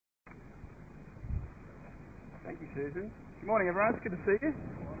Susan. Good morning, everyone. It's good to see you.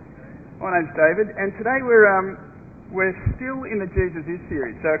 My name's David, and today we're still in the Jesus Is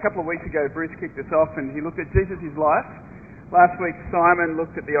series. So a couple of weeks ago, Bruce kicked us off, and he looked at Jesus' life. Last week, Simon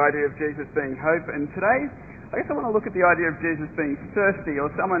looked at the idea of Jesus being hope, and today, I guess I want to look at the idea of Jesus being thirsty, or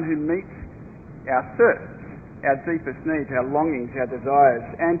someone who meets our thirsts, our deepest needs, our longings, our desires.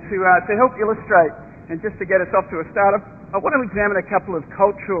 And to help illustrate, and just to get us off to a start, I want to examine a couple of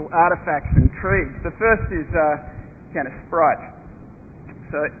cultural artefacts and creeds. The first is a can of Sprite.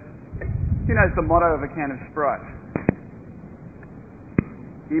 So, who knows the motto of a can of Sprite?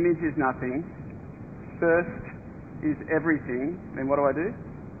 Image is nothing. Thirst is everything. Then what do?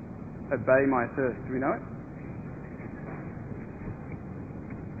 Obey my thirst. Do we know it?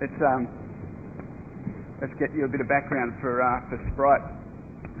 Let's get you a bit of background for Sprite.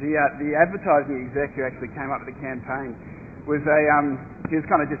 The advertising exec who actually came up with the campaign was he was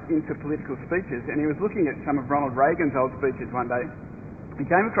kind of just into political speeches, and he was looking at some of Ronald Reagan's old speeches one day. He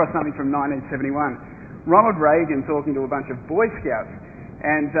came across something from 1971. Ronald Reagan talking to a bunch of Boy Scouts,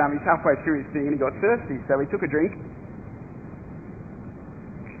 and he's halfway through his thing and he got thirsty, so he took a drink,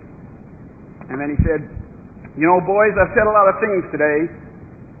 and then he said, "You know, boys, I've said a lot of things today,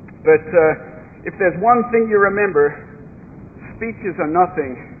 but if there's one thing you remember, speeches are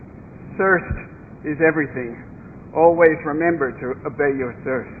nothing, thirst is everything. Always remember to obey your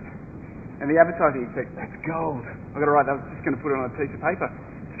thirst." And the advertising exec, "That's gold. I've got to write that. I was just going to put it on a piece of paper."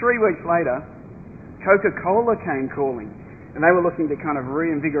 3 weeks later, Coca-Cola came calling, and they were looking to kind of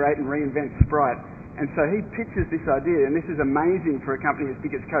reinvigorate and reinvent Sprite. And so he pitches this idea, and this is amazing for a company as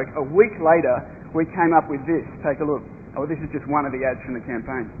big as Coke. A week later, we came up with this. Take a look. Oh, this is just one of the ads from the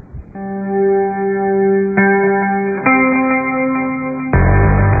campaign.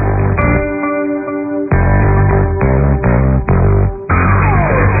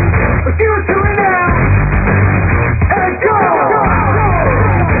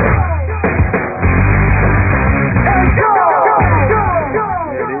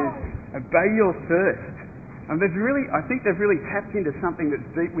 Obey your thirst. And I think they've really tapped into something that's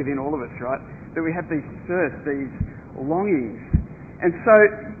deep within all of us, right? That we have these thirsts, these longings. And so,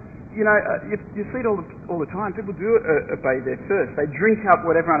 you know, you see it all the time. People do obey their thirst. They drink up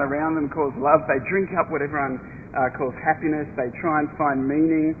what everyone around them calls love. They drink up what everyone calls happiness. They try and find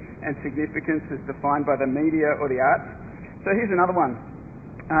meaning and significance as defined by the media or the arts. So here's another one.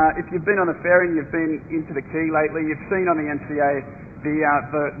 If you've been on a ferry and you've been into the quay lately, you've seen on the NCA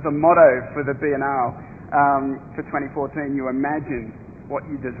the motto for the Biennale for 2014, "You imagine what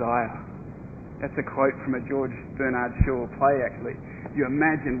you desire." That's a quote from a George Bernard Shaw play, actually. You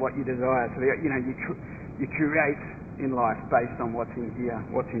imagine what you desire. So, you know, you create in life based on what's in here,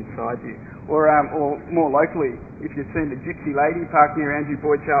 what's inside you. Or more locally, if you've seen the Gypsy Lady parking around your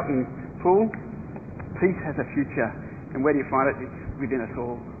Boyd Charlton pool, peace has a future. And where do you find it? It's within us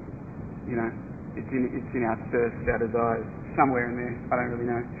all. You know, it's in our thirst, our desires. Somewhere in there. I don't really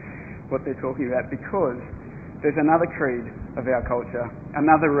know what they're talking about, because there's another creed of our culture,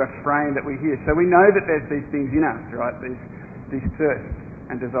 another refrain that we hear. So we know that there's these things in us, right? These thirsts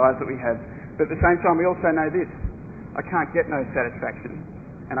and desires that we have. But at the same time, we also know this: I can't get no satisfaction,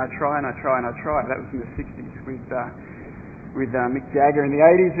 and I try and I try and I try. That was in the 60s with Mick Jagger. In the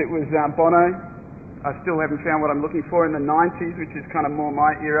 80s, it was Bono. I still haven't found what I'm looking for. In the 90s, which is kind of more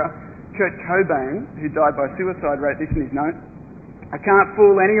my era, Kurt Cobain, who died by suicide, wrote this in his note: "I can't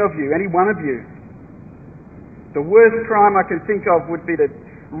fool any of you, any one of you. The worst crime I can think of would be to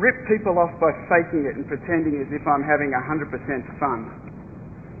rip people off by faking it and pretending as if I'm having 100% fun."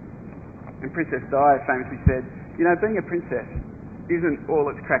 And Princess Di famously said, "You know, being a princess isn't all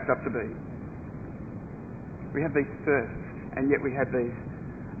it's cracked up to be." We have these thirsts, and yet we have these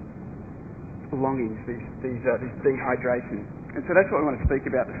longings, these dehydration. And so that's what we want to speak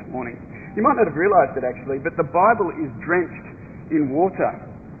about this morning. You might not have realised it actually, but the Bible is drenched in water.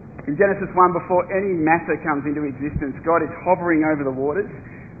 In Genesis 1, before any matter comes into existence, God is hovering over the waters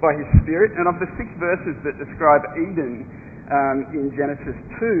by His Spirit. And of the 6 verses that describe Eden in Genesis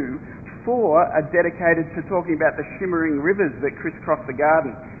 2, 4 are dedicated to talking about the shimmering rivers that crisscross the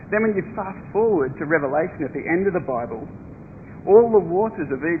garden. Then when you fast forward to Revelation at the end of the Bible, all the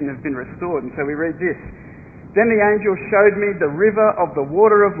waters of Eden have been restored. And so we read this: "Then the angel showed me the river of the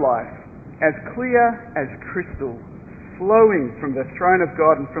water of life, as clear as crystal, flowing from the throne of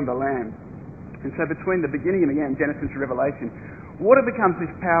God and from the Lamb." And so between the beginning and the end, Genesis and Revelation, water becomes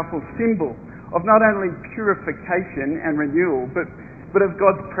this powerful symbol of not only purification and renewal, but of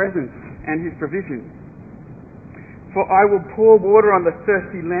God's presence and His provision. "For I will pour water on the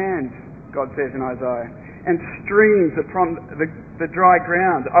thirsty land," God says in Isaiah, "and streams upon the dry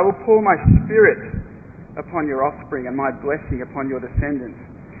ground. I will pour my Spirit upon your offspring and my blessing upon your descendants.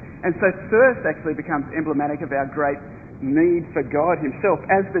 And so thirst actually becomes emblematic of our great need for God himself.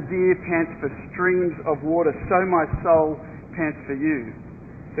 As the deer pants for streams of water, so my soul pants for you,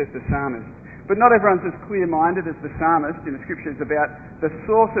 says the psalmist. But not everyone's as clear-minded as the psalmist in the scriptures about the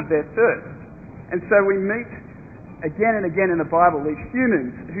source of their thirst. And so we meet again and again in the Bible these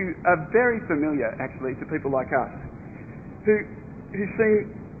humans who are very familiar actually to people like us, who seem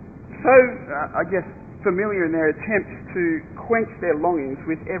so, familiar in their attempts to quench their longings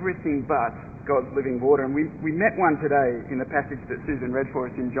with everything but God's living water. And we met one today in the passage that Susan read for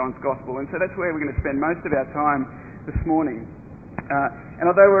us in John's Gospel, and so that's where we're going to spend most of our time this morning. And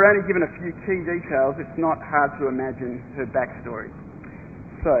although we're only given a few key details, it's not hard to imagine her backstory.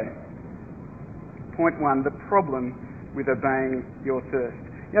 So, point one, the problem with obeying your thirst.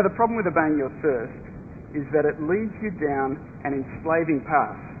 Now, the problem with obeying your thirst is that it leads you down an enslaving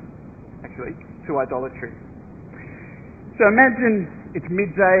path, actually, to idolatry. So imagine it's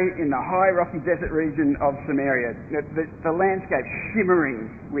midday in the high rocky desert region of Samaria, the landscape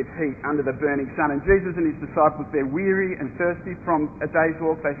shimmering with heat under the burning sun, and Jesus and his disciples, they're weary and thirsty from a day's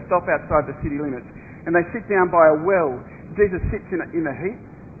walk. They stop outside the city limits and they sit down by a well. Jesus sits in the heat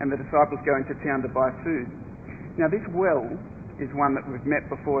and the disciples go into town to buy food. Now this well is one that we've met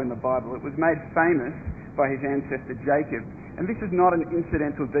before in the Bible. It was made famous by his ancestor Jacob, and this is not an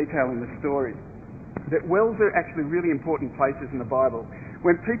incidental detail in the story. That wells are actually really important places in the Bible.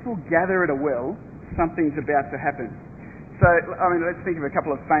 When people gather at a well, something's about to happen. So, let's think of a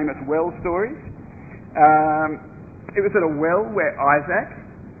couple of famous well stories. It was at a well where Isaac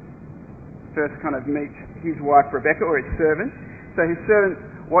first kind of meets his wife Rebecca, or his servant. So his servant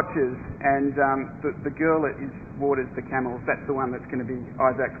watches, and the girl that waters the camels, that's the one that's going to be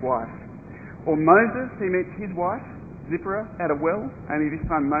Isaac's wife. Or Moses, he meets his wife, Zipporah, at a well, only this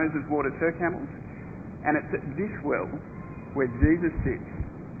time Moses waters her camels. And it's at this well, where Jesus sits,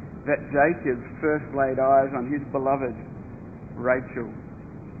 that Jacob first laid eyes on his beloved Rachel.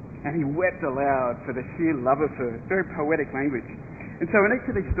 And he wept aloud for the sheer love of her. Very poetic language. And so in each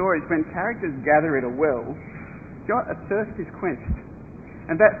of these stories, when characters gather at a well, a thirst is quenched.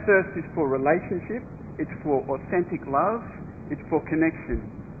 And that thirst is for relationship, it's for authentic love, it's for connection.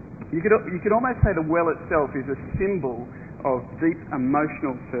 You could almost say the well itself is a symbol of deep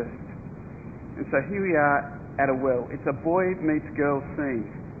emotional thirst. And so here we are at a well. It's a boy meets girl scene.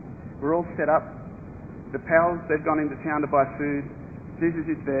 We're all set up. The pals, they've gone into town to buy food. Jesus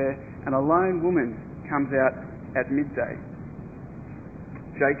is there, and a lone woman comes out at midday.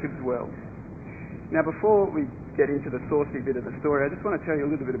 Jacob's well. Now before we get into the saucy bit of the story, I just want to tell you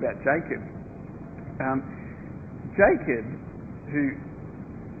a little bit about Jacob. Jacob, who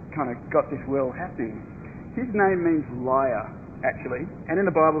kind of got this well happening, his name means liar, actually. And in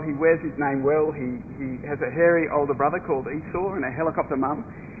the Bible, he wears his name well. He has a hairy older brother called Esau and a helicopter mum.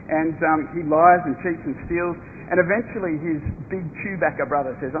 And he lies and cheats and steals. And eventually his big Chewbacca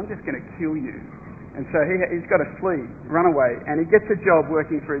brother says, I'm just going to kill you. And so he's got to flee, run away. And he gets a job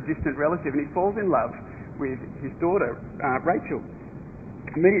working for a distant relative, and he falls in love with his daughter, Rachel.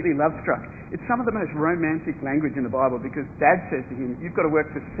 Immediately love struck. It's some of the most romantic language in the Bible, because Dad says to him, you've got to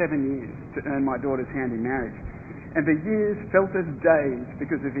work for 7 years to earn my daughter's hand in marriage. And the years felt as days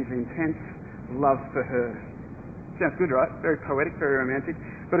because of his intense love for her. Sounds good, right? Very poetic, very romantic.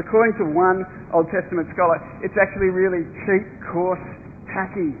 But according to one Old Testament scholar, it's actually really cheap, coarse,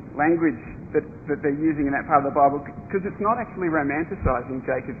 tacky language that they're using in that part of the Bible, because it's not actually romanticising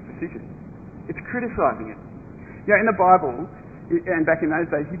Jacob's decision. It's criticising it. You know, in the Bible, and back in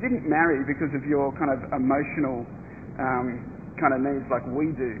those days, you didn't marry because of your kind of emotional kind of needs like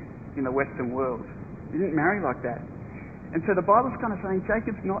we do in the Western world. You didn't marry like that. And so the Bible's kind of saying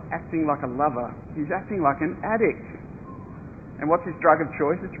Jacob's not acting like a lover. He's acting like an addict. And what's his drug of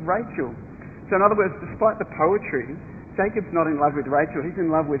choice? It's Rachel. So in other words, despite the poetry, Jacob's not in love with Rachel. He's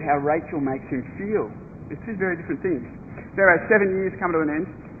in love with how Rachel makes him feel. It's two very different things. There are 7 years come to an end,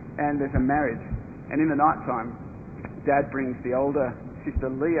 and there's a marriage. And in the night time, Dad brings the older sister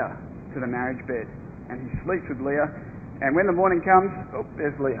Leah to the marriage bed. And he sleeps with Leah. And when the morning comes,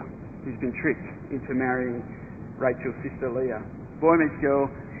 there's Leah. He's been tricked into marrying Rachel's sister Leah. Boy meets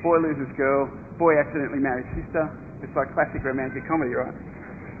girl, boy loses girl, boy accidentally marries sister. It's like classic romantic comedy, right?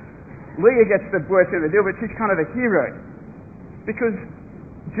 Leah gets the worst end of the deal, but she's kind of a hero. Because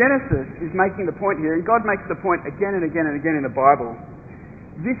Genesis is making the point here, and God makes the point again and again and again in the Bible.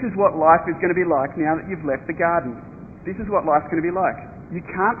 This is what life is going to be like now that you've left the garden. This is what life's going to be like. You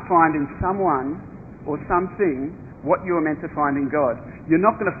can't find in someone or something what you are meant to find in God. You're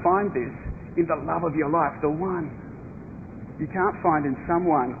not going to find this in the love of your life, the one. You can't find in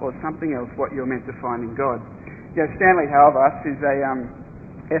someone or something else what you're meant to find in God. You know, Stanley Hauerwas, who's a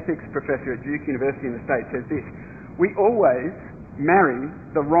ethics professor at Duke University in the States, says this: we always marry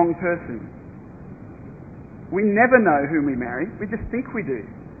the wrong person. We never know whom we marry, we just think we do.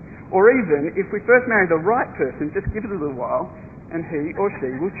 Or even, if we first marry the right person, just give it a little while and he or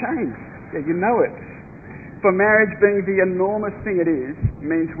she will change. Yeah, you know it. For marriage being the enormous thing it is,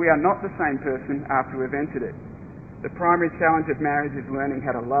 means we are not the same person after we've entered it. The primary challenge of marriage is learning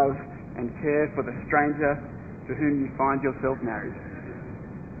how to love and care for the stranger to whom you find yourself married.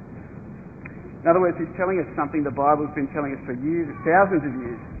 In other words, he's telling us something the Bible's been telling us for years, thousands of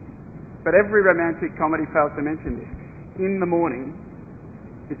years. But every romantic comedy fails to mention this. In the morning,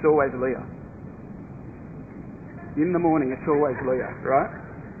 it's always Leah. In the morning, it's always Leah, right?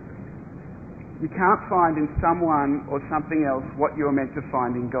 You can't find in someone or something else what you're meant to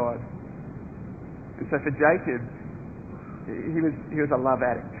find in God. And so for Jacob, he was a love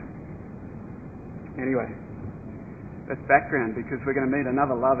addict. Anyway, that's background, because we're going to meet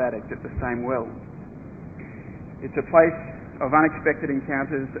another love addict at the same well. It's a place of unexpected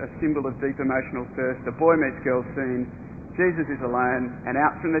encounters, a symbol of deep emotional thirst. A boy meets girl scene, Jesus is alone, and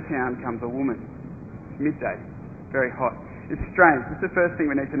out from the town comes a woman. It's midday, very hot. It's strange. It's the first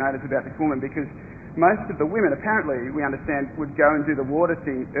thing we need to notice about this woman, because most of the women, apparently, we understand, would go and do the water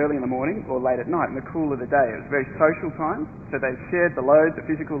thing early in the morning or late at night in the cool of the day. It was a very social time, so they shared the load, the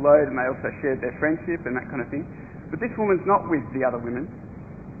physical load, and they also shared their friendship and that kind of thing. But this woman's not with the other women.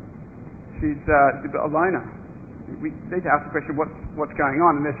 She's a loner. We need to ask the question, what's going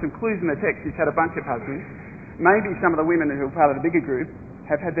on? And there's some clues in the text. She's had a bunch of husbands. Maybe some of the women who are part of the bigger group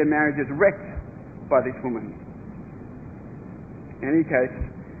have had their marriages wrecked by this woman. In any case,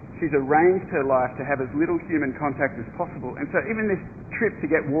 she's arranged her life to have as little human contact as possible. And so even this trip to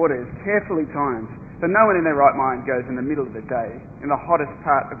get water is carefully timed. So no one in their right mind goes in the middle of the day, in the hottest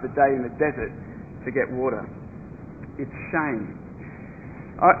part of the day in the desert, to get water. It's shame.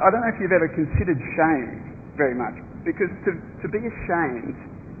 I don't know if you've ever considered shame very much, because to be ashamed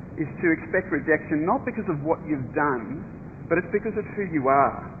is to expect rejection not because of what you've done, but it's because of who you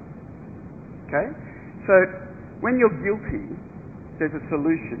are. Okay? So when you're guilty, there's a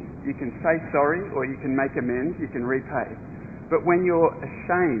solution. You can say sorry, or you can make amends, you can repay. But when you're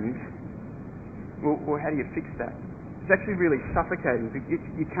ashamed, well, how do you fix that? It's actually really suffocating.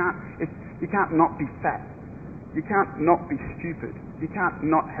 You can't not be fat. You can't not be stupid. You can't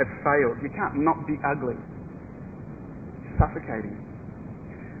not have failed. You can't not be ugly. It's suffocating.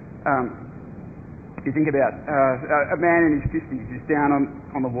 You think about a man in his 50s who's down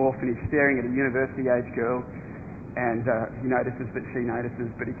on the wharf and he's staring at a university-age girl, and he notices that she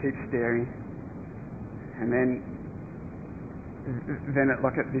notices, but he keeps staring. And then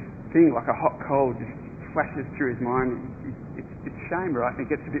this thing, like a hot coal, just flashes through his mind. It's shame, right? And he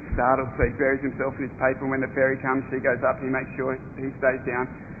gets a bit startled, so he buries himself in his paper. When the ferry comes, she goes up, he makes sure he stays down.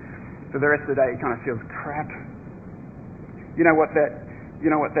 For the rest of the day, he kind of feels crap. You know what that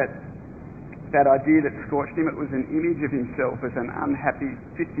idea that scorched him? It was an image of himself as an unhappy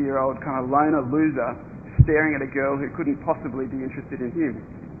 50-year-old kind of loner loser staring at a girl who couldn't possibly be interested in him.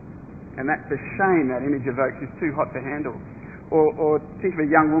 And that's the shame that image evokes is too hot to handle. Or think of a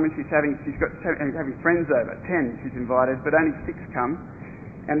young woman, she's having friends over, 10 she's invited, but only 6 come,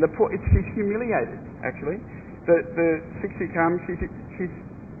 and she's humiliated, actually. The 6 who come, she's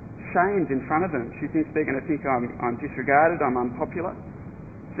shamed in front of them. She thinks they're going to think I'm disregarded, I'm unpopular.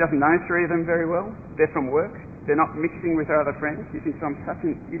 She doesn't know 3 of them very well. They're from work. They're not mixing with her other friends. She thinks I'm such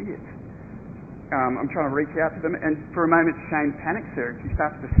an idiot. I'm trying to reach out to them, and for a moment shame panics her. She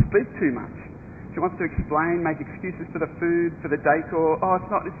starts to speak too much. She wants to explain, make excuses for the food, for the decor.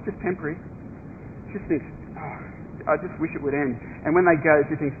 It's just temporary. She just thinks, I just wish it would end. And when they go,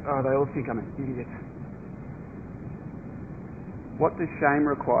 she thinks, they all think I'm an idiot. What does shame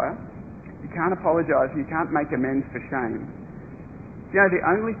require? You can't apologise, you can't make amends for shame. You know, the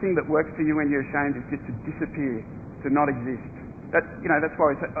only thing that works for you when you're ashamed is just to disappear, to not exist. That's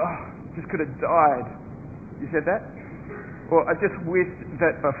why we say, just could have died. You said that? Or I just wished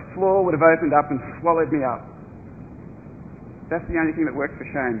that a floor would have opened up and swallowed me up. That's the only thing that works for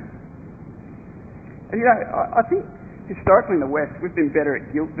shame. And I think historically in the West we've been better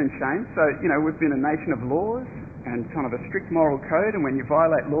at guilt than shame. So, we've been a nation of laws and kind of a strict moral code, and when you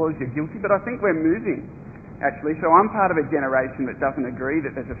violate laws you're guilty. But I think we're moving, actually. So I'm part of a generation that doesn't agree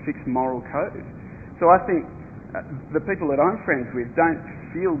that there's a fixed moral code. So I think the people that I'm friends with don't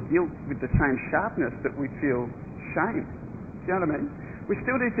feel guilt with the same sharpness that we feel shame. Do you know what I mean? We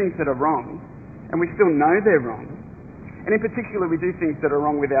still do things that are wrong, and we still know they're wrong. And in particular, we do things that are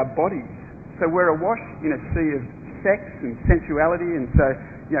wrong with our bodies. So we're awash in a sea of sex and sensuality, and so,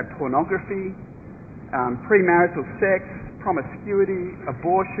 pornography, premarital sex, promiscuity,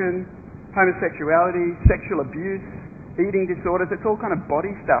 abortion, homosexuality, sexual abuse, eating disorders. It's all kind of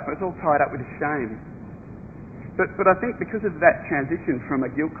body stuff. It's all tied up with shame. But I think because of that transition from a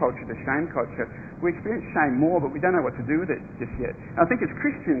guilt culture to shame culture, we experience shame more, but we don't know what to do with it just yet. And I think as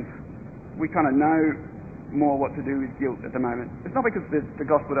Christians, we kind of know more what to do with guilt at the moment. It's not because the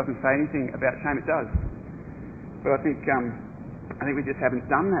gospel doesn't say anything about shame, it does. But I think we just haven't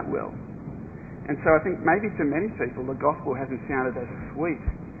done that well. And so I think maybe to many people the gospel hasn't sounded as sweet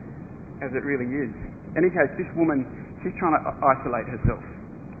as it really is. In any case, this woman, she's trying to isolate herself.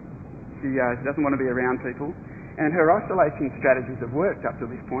 She doesn't want to be around people. And her isolation strategies have worked up to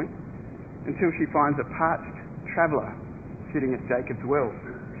this point until she finds a parched traveller sitting at Jacob's well.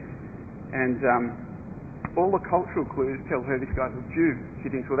 And all the cultural clues tell her this guy's a Jew. She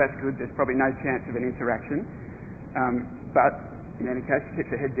thinks, well, that's good. There's probably no chance of an interaction. But in any case, she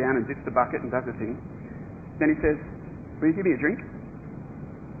keeps her head down and dips the bucket and does her thing. Then he says, will you give me a drink?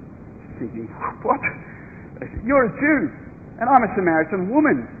 She's thinking, what? You're a Jew and I'm a Samaritan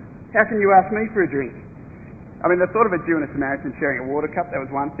woman. How can you ask me for a drink? I mean, the thought of a Jew and a Samaritan sharing a water cup, that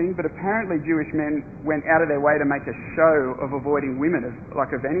was one thing, but apparently Jewish men went out of their way to make a show of avoiding women of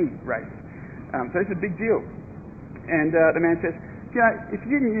any race. So it's a big deal. And the man says, if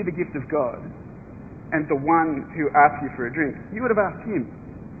you knew the gift of God and the one who asked you for a drink, you would have asked him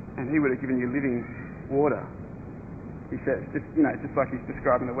and he would have given you living water. He says, just like he's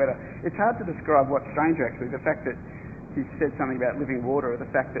describing the weather. It's hard to describe what's stranger, actually, the fact that he said something about living water, or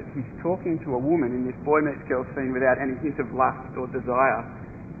the fact that he's talking to a woman in this boy meets girl scene without any hint of lust or desire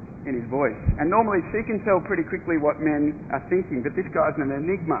in his voice. And normally she can tell pretty quickly what men are thinking, but this guy's an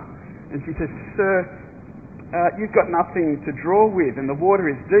enigma. And she says, sir, you've got nothing to draw with and the water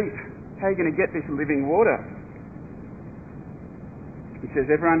is deep. How are you going to get this living water? He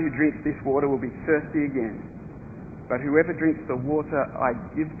says, everyone who drinks this water will be thirsty again, but whoever drinks the water I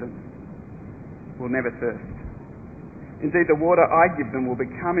give them will never thirst. Indeed, the water I give them will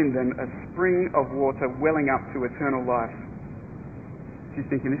become in them a spring of water welling up to eternal life. She's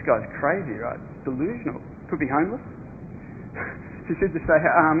thinking, this guy's crazy, right? Delusional. Could be homeless. She should just say,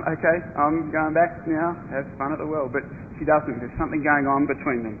 okay, I'm going back now, have fun at the well. But she doesn't. There's something going on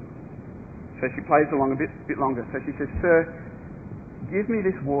between them. So she plays along a bit longer. So she says, sir, give me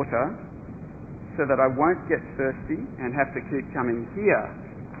this water so that I won't get thirsty and have to keep coming here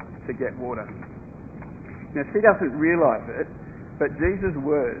to get water. Now, she doesn't realise it, but Jesus'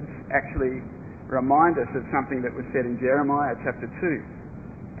 words actually remind us of something that was said in Jeremiah chapter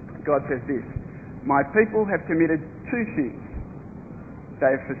 2. God says this, my people have committed two sins.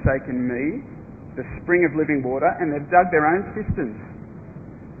 They have forsaken me, the spring of living water, and they've dug their own cisterns,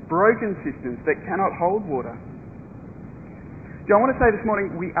 broken cisterns that cannot hold water. I want to say this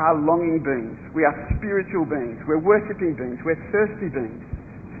morning, we are longing beings. We are spiritual beings. We're worshipping beings. We're thirsty beings.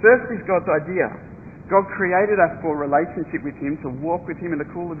 Thirst is God's idea. God created us for relationship with Him, to walk with Him in the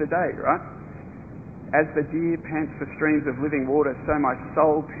cool of the day, right? As the deer pants for streams of living water, so my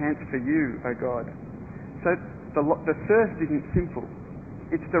soul pants for you, O God. So the thirst isn't simple.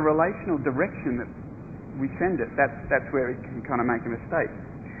 It's the relational direction that we send it. That's where it can kind of make a mistake.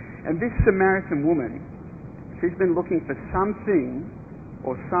 And this Samaritan woman, she's been looking for something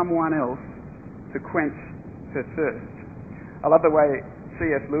or someone else to quench her thirst. I love the way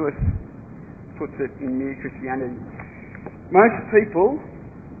C.S. Lewis puts it in Mere Christianity. Most people,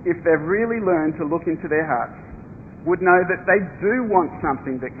 if they've really learned to look into their hearts, would know that they do want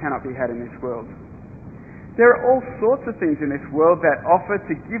something that cannot be had in this world. There are all sorts of things in this world that offer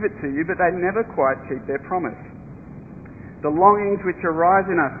to give it to you, but they never quite keep their promise. The longings which arise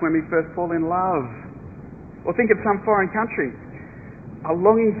in us when we first fall in love, or think of some foreign country, are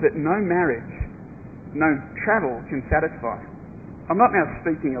longings that no marriage, no travel can satisfy. I'm not now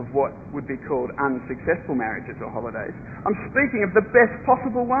speaking of what would be called unsuccessful marriages or holidays. I'm speaking of the best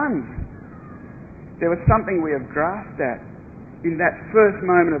possible ones. There was something we have grasped at in that first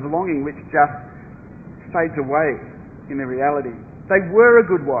moment of longing which just fades away in the reality. They were a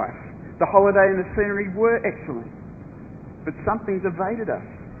good wife. The holiday and the scenery were excellent. But something's evaded us.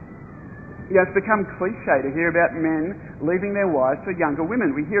 It's become cliche to hear about men leaving their wives for younger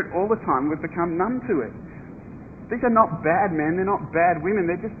women. We hear it all the time. We've become numb to it. These are not bad men, they're not bad women,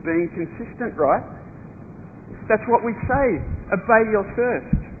 they're just being consistent, right? That's what we say, obey your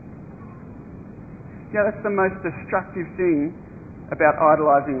thirst. That's the most destructive thing about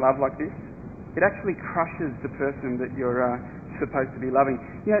idolising love like this. It actually crushes the person that you're supposed to be loving.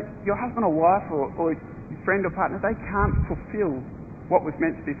 Your husband or wife or your friend or partner, they can't fulfil what was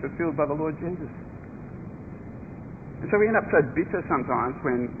meant to be fulfilled by the Lord Jesus. And so we end up so bitter sometimes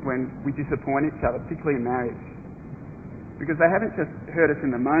when we disappoint each other, particularly in marriage. Because they haven't just hurt us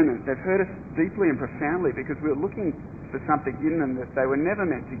in the moment, they've hurt us deeply and profoundly because we were looking for something in them that they were never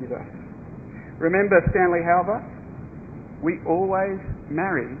meant to give us. Remember Stanley Halver? We always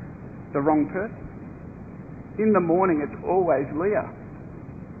marry the wrong person. In the morning it's always Leah.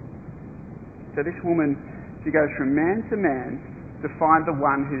 So this woman, she goes from man to man to find the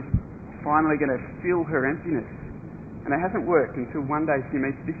one who's finally going to fill her emptiness. And it hasn't worked until one day she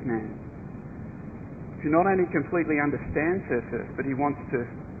meets this man, who not only completely understands her thirst, but he wants to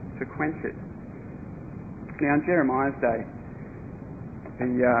quench it. Now in Jeremiah's day,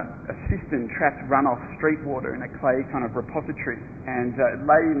 a cistern trapped runoff street water in a clay kind of repository, and it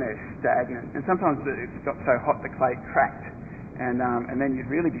lay in there stagnant. And sometimes it got so hot the clay cracked, and then you'd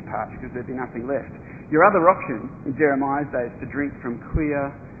really be parched because there'd be nothing left. Your other option in Jeremiah's day is to drink from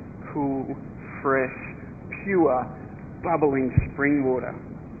clear, cool, fresh, pure, bubbling spring water,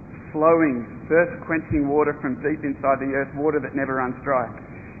 flowing, thirst-quenching water from deep inside the earth, water that never runs dry.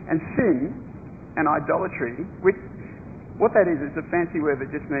 And sin and idolatry, which what that is a fancy word that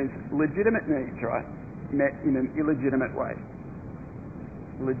just means legitimate needs, right, met in an illegitimate way.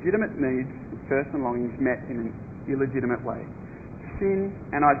 Legitimate needs, thirst and longings met in an illegitimate way. Sin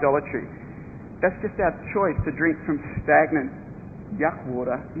and idolatry. That's just our choice to drink from stagnant yuck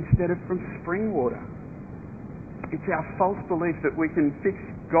water instead of from spring water. It's our false belief that we can fix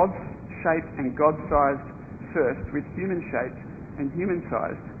God's shaped and God-sized thirst with human-shaped and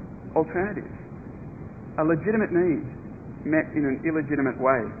human-sized alternatives. A legitimate need met in an illegitimate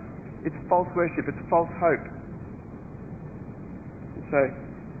way. It's false worship, it's false hope. So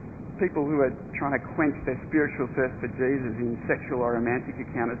people who are trying to quench their spiritual thirst for Jesus in sexual or romantic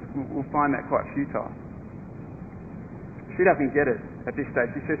encounters will find that quite futile. She doesn't get it at this stage.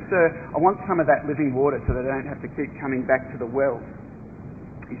 She says, "Sir, I want some of that living water so that I don't have to keep coming back to the well."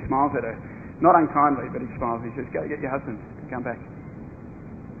 He smiles at her. Not unkindly, but he smiles. He says, "Go get your husband and come back."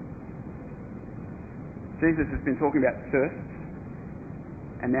 Jesus has been talking about thirsts,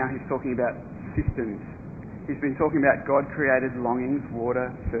 and now he's talking about cisterns. He's been talking about God-created longings, water,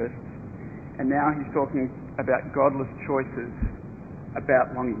 thirsts, and now he's talking about godless choices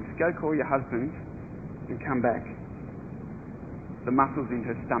about longings. Go call your husband and come back. The muscles in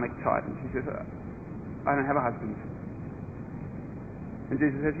her stomach tighten. She says, "I don't have a husband." And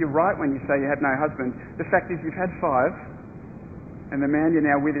Jesus says, "You're right when you say you have no husband. The fact is you've had 5, and the man you're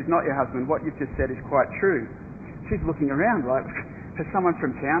now with is not your husband. What you've just said is quite true." She's looking around like, has someone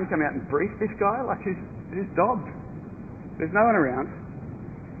from town come out and briefed this guy? Like, who's dogged? There's no one around.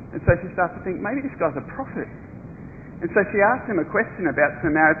 And so she starts to think, maybe this guy's a prophet. And so she asks him a question about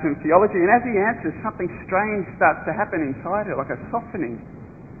Samaritan theology, and as he answers, something strange starts to happen inside her, like a softening.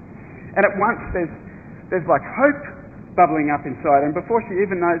 And at once there's like hope bubbling up inside, and before she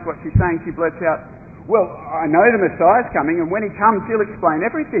even knows what she's saying, she blurts out, "Well, I know the Messiah's coming, and when he comes, he'll explain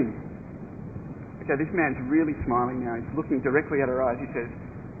everything." Okay, this man's really smiling now. He's looking directly at her eyes. He says,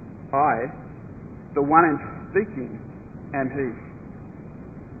 "I, the one I'm speaking, am he."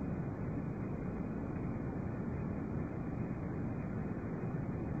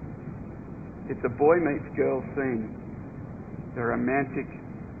 It's a boy meets girl scene. The romantic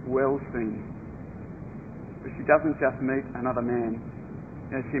well scene. But she doesn't just meet another man.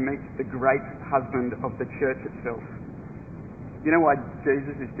 She meets the great husband of the church itself. You know why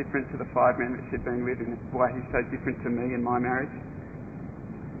Jesus is different to the 5 men that she'd been with, and why he's so different to me in my marriage?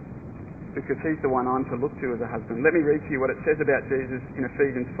 Because he's the one I'm to look to as a husband. Let me read to you what it says about Jesus in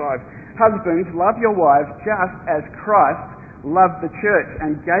Ephesians 5. "Husbands, love your wives just as Christ loved the church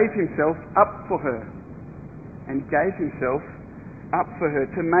and gave himself up for her." And gave himself up for her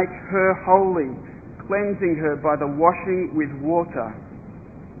to make her holy, cleansing her by the washing with water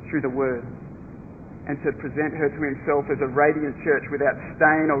through the word, and to present her to himself as a radiant church without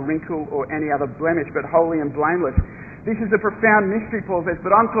stain or wrinkle or any other blemish, but holy and blameless. This is a profound mystery, Paul says,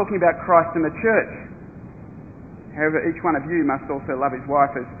 but I'm talking about Christ and the church. However, each one of you must also love his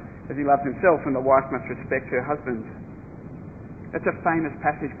wife as he loves himself, and the wife must respect her husband. That's a famous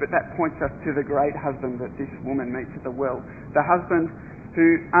passage, but that points us to the great husband that this woman meets at the well. The husband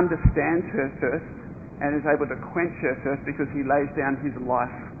who understands her thirst and is able to quench her thirst because he lays down his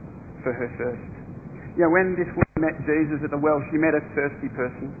life for her thirst. You know, when this woman met Jesus at the well, she met a thirsty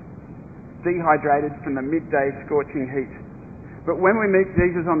person, dehydrated from the midday scorching heat. But when we meet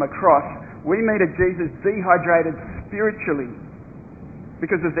Jesus on the cross, we meet a Jesus dehydrated spiritually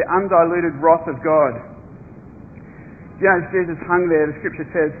because of the undiluted wrath of God. You know, as Jesus hung there, the scripture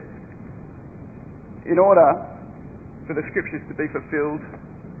says, in order for the scriptures to be fulfilled,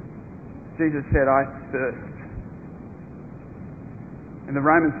 Jesus said, "I thirst." And the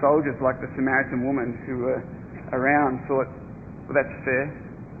Roman soldiers, like the Samaritan woman who were around, thought, well, that's fair.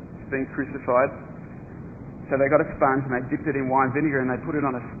 He's being crucified. So they got a sponge and they dipped it in wine vinegar and they put it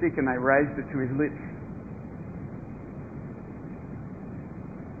on a stick and they raised it to his lips.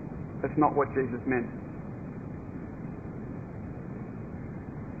 That's not what Jesus meant.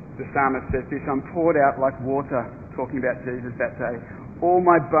 The psalmist says this, I'm poured out like water, talking about Jesus that day. All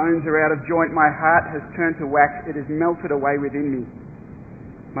my bones are out of joint, my heart has turned to wax, it has melted away within me.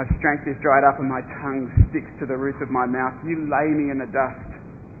 My strength is dried up and my tongue sticks to the roof of my mouth. You lay me in the dust.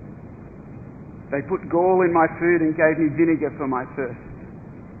 They put gall in my food and gave me vinegar for my thirst.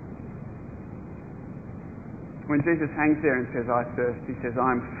 When Jesus hangs there and says, I thirst, he says,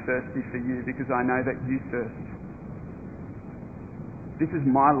 I'm thirsty for you because I know that you thirst. This is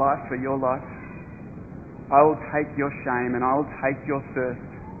my life for your life. I will take your shame and I will take your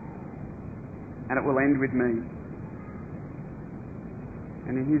thirst. And it will end with me.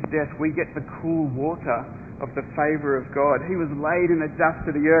 And in his death we get the cool water of the favour of God. He was laid in the dust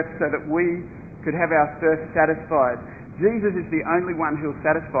of the earth so that we could have our thirst satisfied. Jesus is the only one who will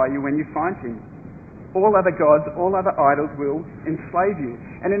satisfy you when you find him. All other gods, all other idols will enslave you.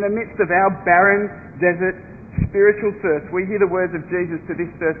 And in the midst of our barren, desert, spiritual thirst, we hear the words of Jesus to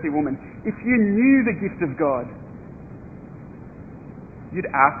this thirsty woman. If you knew the gift of God, you'd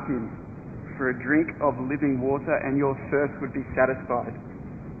ask him for a drink of living water and your thirst would be satisfied.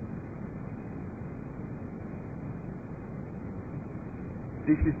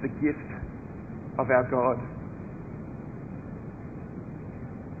 This is the gift of our God.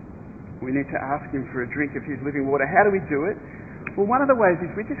 We need to ask him for a drink of his living water. How do we do it? Well, one of the ways is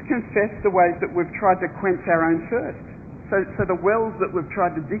we just confess the ways that we've tried to quench our own thirst. So the wells that we've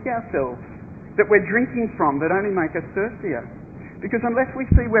tried to dig ourselves, that we're drinking from, that only make us thirstier. Because unless we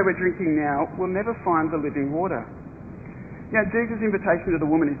see where we're drinking now, we'll never find the living water. You know, Jesus' invitation to the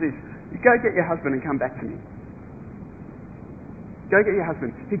woman is this: you go get your husband and come back to me. Go get your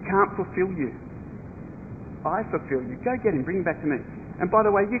husband. He can't fulfill you. I fulfill you. Go get him, bring him back to me. And by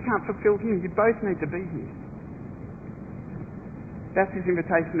the way, you can't fulfill him. You both need to be here. That's his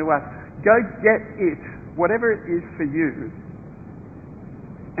invitation to us. Go get it, whatever it is for you,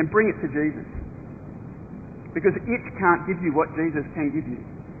 and bring it to Jesus. Because it can't give you what Jesus can give you.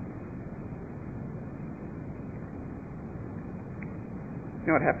 You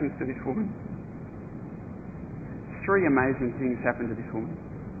know what happens to this woman? 3 amazing things happen to this woman.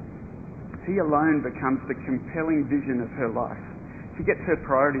 He alone becomes the compelling vision of her life. She gets her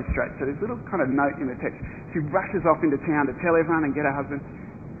priorities straight. So there's a little kind of note in the text. She rushes off into town to tell everyone and get her husband,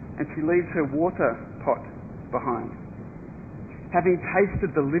 and she leaves her water pot behind. Having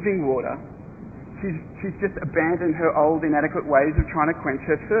tasted the living water, she's just abandoned her old inadequate ways of trying to quench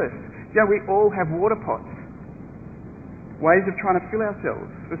her thirst. You know, we all have water pots. Ways of trying to fill ourselves.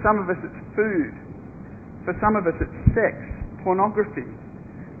 For some of us it's food. For some of us it's sex, pornography.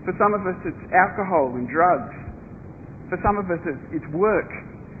 For some of us it's alcohol and drugs. For some of us it's work.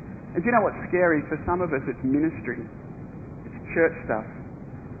 And do you know what's scary? For some of us it's ministry. It's church stuff.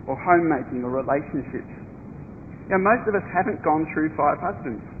 Or homemaking or relationships. You know, most of us haven't gone through 5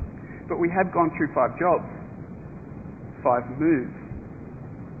 husbands. But we have gone through 5 jobs. 5 moves.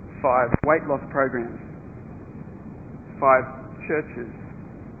 5 weight loss programs. 5 churches.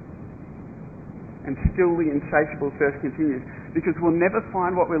 And still the insatiable thirst continues. Because we'll never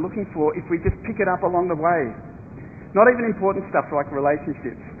find what we're looking for if we just pick it up along the way. Not even important stuff like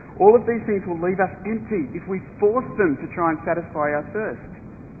relationships. All of these things will leave us empty if we force them to try and satisfy our thirst.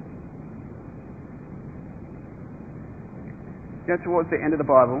 You know, towards the end of the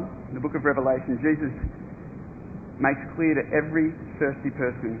Bible, in the book of Revelation, Jesus makes clear to every thirsty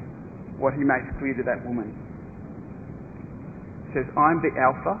person what he makes clear to that woman. He says, I'm the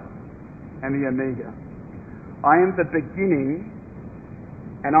Alpha and the Omega. I am the beginning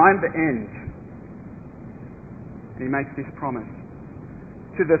and I'm the end. And he makes this promise.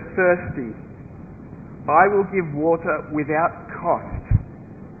 To the thirsty, I will give water without cost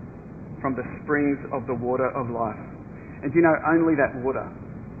from the springs of the water of life. And you know, only that water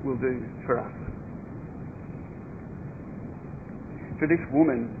will do for us. For this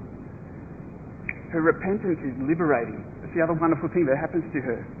woman, her repentance is liberating. That's the other wonderful thing that happens to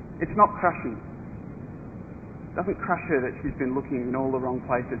her. It's not crushing. It doesn't crush her that she's been looking in all the wrong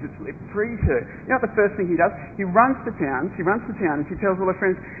places. It frees her. You know what the first thing he does? He runs to town. She runs to town and she tells all her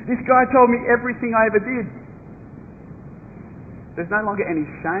friends, this guy told me everything I ever did. There's no longer any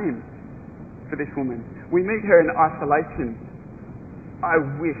shame for this woman. We meet her in isolation. I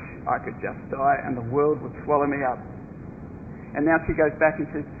wish I could just die and the world would swallow me up. And now she goes back and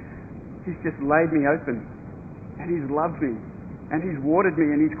says, he's just laid me open and he's loved me And He's watered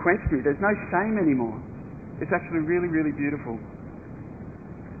me and He's quenched me. There's no shame anymore. It's actually really, really beautiful.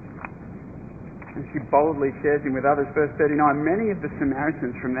 And she boldly shares Him with others. Verse 39, many of the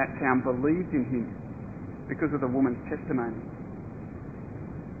Samaritans from that town believed in Him because of the woman's testimony.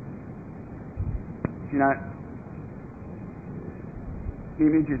 You know,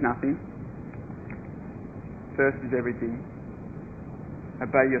 image is nothing. Thirst is everything.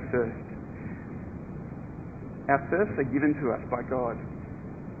 Obey your thirst. Our thirsts are given to us by God.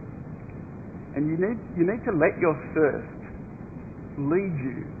 And you need to let your thirst lead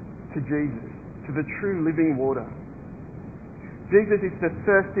you to Jesus, to the true living water. Jesus is the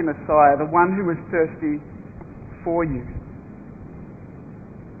thirsty Messiah, the one who was thirsty for you.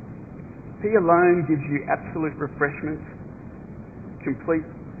 He alone gives you absolute refreshment, complete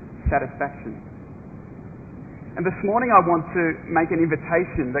satisfaction. And this morning I want to make an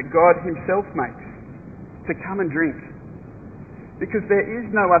invitation that God Himself makes to come and drink, because there is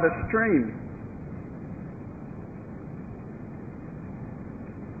no other stream.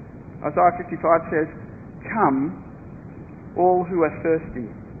 Isaiah 55 says, "Come, all who are thirsty,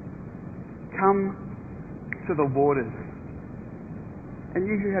 come to the waters. And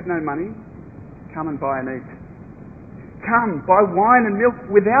you who have no money, come and buy and eat. Come, buy wine and milk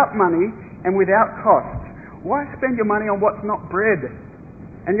without money and without cost. Why spend your money on what's not bread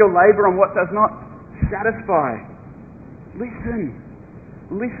and your labour on what does not satisfy? Listen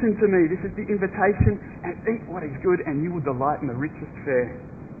to me. This is the invitation, and eat what is good, and you will delight in the richest fare.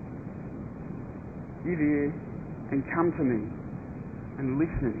 Give ear and come to me, and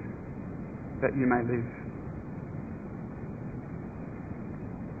listen, that you may live."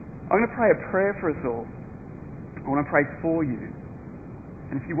 I'm going to pray a prayer for us all. I want to pray for you.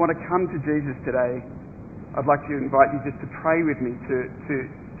 And if you want to come to Jesus today, I'd like to invite you just to pray with me,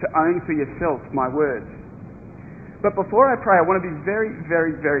 to own for yourself my words. But before I pray, I want to be very,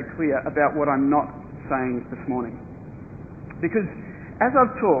 very, very clear about what I'm not saying this morning. Because as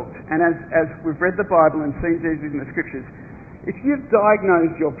I've talked, and as we've read the Bible and seen Jesus in the Scriptures, if you've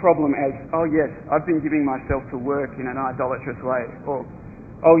diagnosed your problem as, "Oh yes, I've been giving myself to work in an idolatrous way," or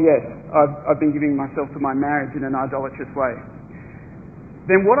 "Oh yes, I've been giving myself to my marriage in an idolatrous way,"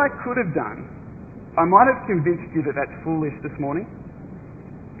 then what I could have done, I might have convinced you that that's foolish this morning.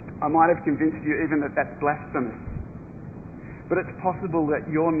 I might have convinced you even that that's blasphemous. But it's possible that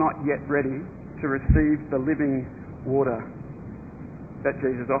you're not yet ready to receive the living water that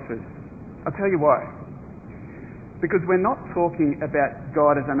Jesus offers. I'll tell you why. Because we're not talking about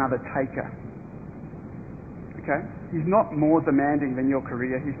God as another taker. Okay? He's not more demanding than your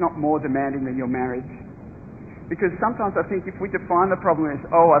career. He's not more demanding than your marriage. Because sometimes I think if we define the problem as,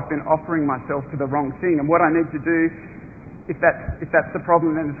 "Oh, I've been offering myself to the wrong thing, and what I need to do, if that's the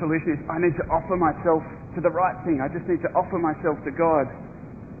problem, then the solution is I need to offer myself to the right thing. I just need to offer myself to God."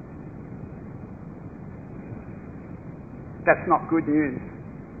 That's not good news.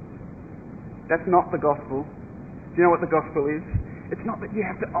 That's not the gospel. Do you know what the gospel is? It's not that you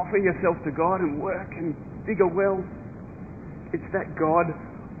have to offer yourself to God and work and dig a well. It's that God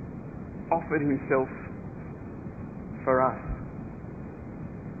offered Himself for us.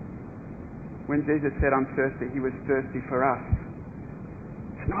 When Jesus said, "I'm thirsty," He was thirsty for us.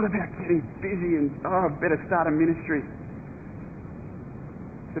 It's not about getting busy and, "Oh, I better start a ministry."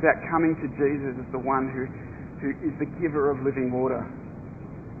 It's about coming to Jesus as the one who is the giver of living water.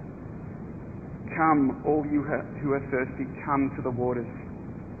 Come, all you who are thirsty, come to the waters.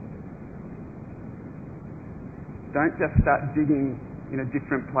 Don't just start digging in a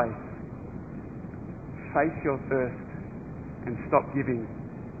different place. Face your thirst and stop giving.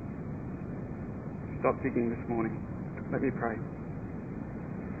 Stop digging this morning. Let me pray.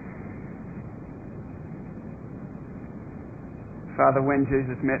 Father, when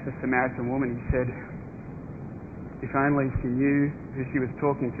Jesus met the Samaritan woman, He said, if only she knew who she was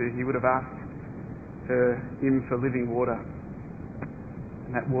talking to, He would have asked Him for living water.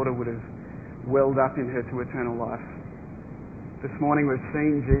 And that water would have welled up in her to eternal life. This morning we've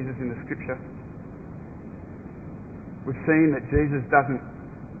seen Jesus in the Scripture. We've seen that Jesus doesn't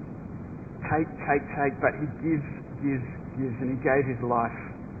take, but He gives, and He gave His life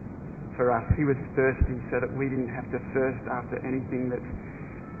for us. He was thirsty so that we didn't have to thirst after anything that's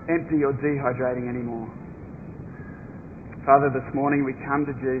empty or dehydrating anymore. Father, this morning we come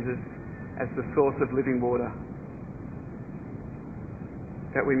to Jesus as the source of living water,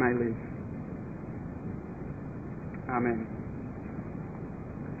 that we may live. Amen.